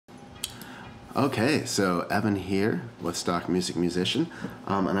Okay, so Evan here with Stock Music Musician,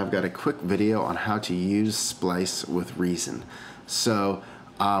 and I've got a quick video on how to use Splice with Reason. So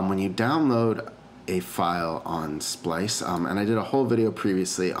when you download a file on Splice, and I did a whole video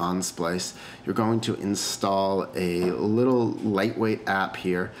previously on Splice, you're going to install a little lightweight app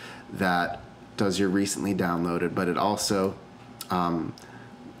here that does your recently downloaded, but it also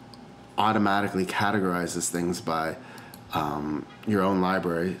automatically categorizes things by your own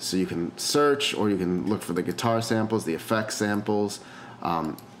library, so you can search or you can look for the guitar samples, the effects samples.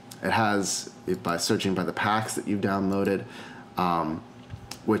 It has it by searching by the packs that you've downloaded,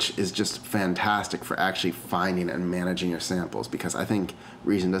 which is just fantastic for actually finding and managing your samples, because I think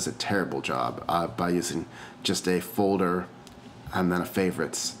Reason does a terrible job by using just a folder and then a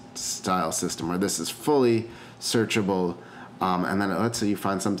favorites style system, where this is fully searchable, and then let's say you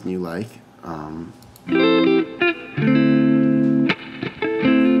find something you like.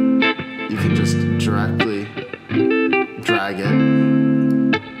 You can just directly drag it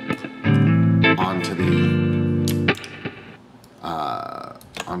onto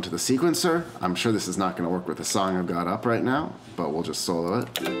the sequencer. I'm sure this is not going to work with the song I've got up right now, but we'll just solo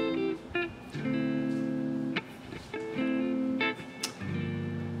it.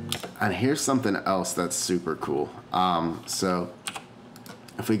 And here's something else that's super cool. So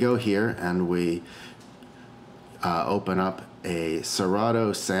if we go here and we open up a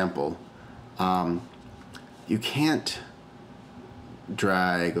Serato sample, you can't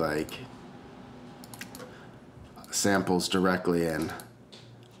drag like samples directly in.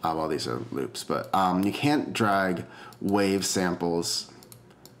 Well, these are loops, but you can't drag wave samples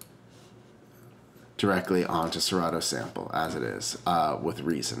directly onto Serato sample as it is with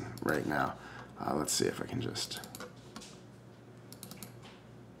Reason right now. Let's see if I can just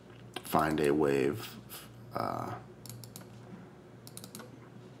find a wave.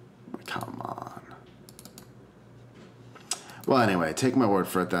 Come on. Well, anyway, take my word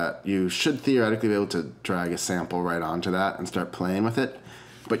for it that you should theoretically be able to drag a sample right onto that and start playing with it,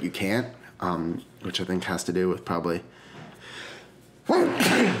 but you can't, which I think has to do with probably,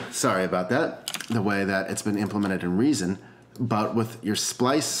 sorry about that, the way that it's been implemented in Reason. But with your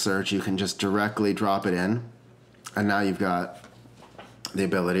Splice search, you can just directly drop it in, and now you've got the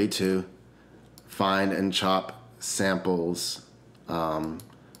ability to find and chop samples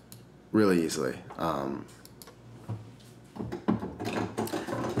really easily.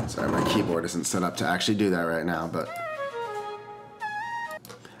 Sorry, my keyboard isn't set up to actually do that right now, but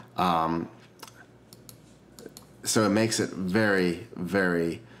so it makes it very,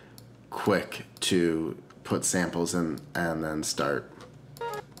 very quick to put samples in and then start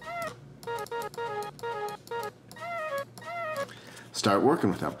working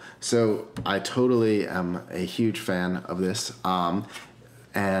with them. So I totally am a huge fan of this,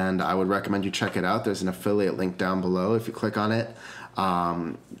 and I would recommend you check it out. There's an affiliate link down below. If you click on it,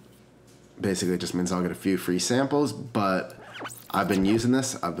 basically it just means I'll get a few free samples, but I've been using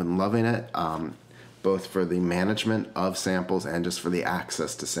this. I've been loving it, both for the management of samples and just for the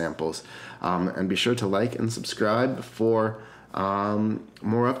access to samples. And be sure to like and subscribe for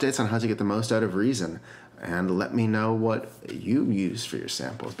more updates on how to get the most out of Reason. And let me know what you use for your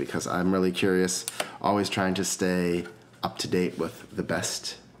samples, because I'm really curious, always trying to stay up to date with the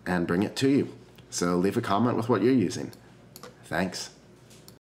best and bring it to you. So leave a comment with what you're using. Thanks.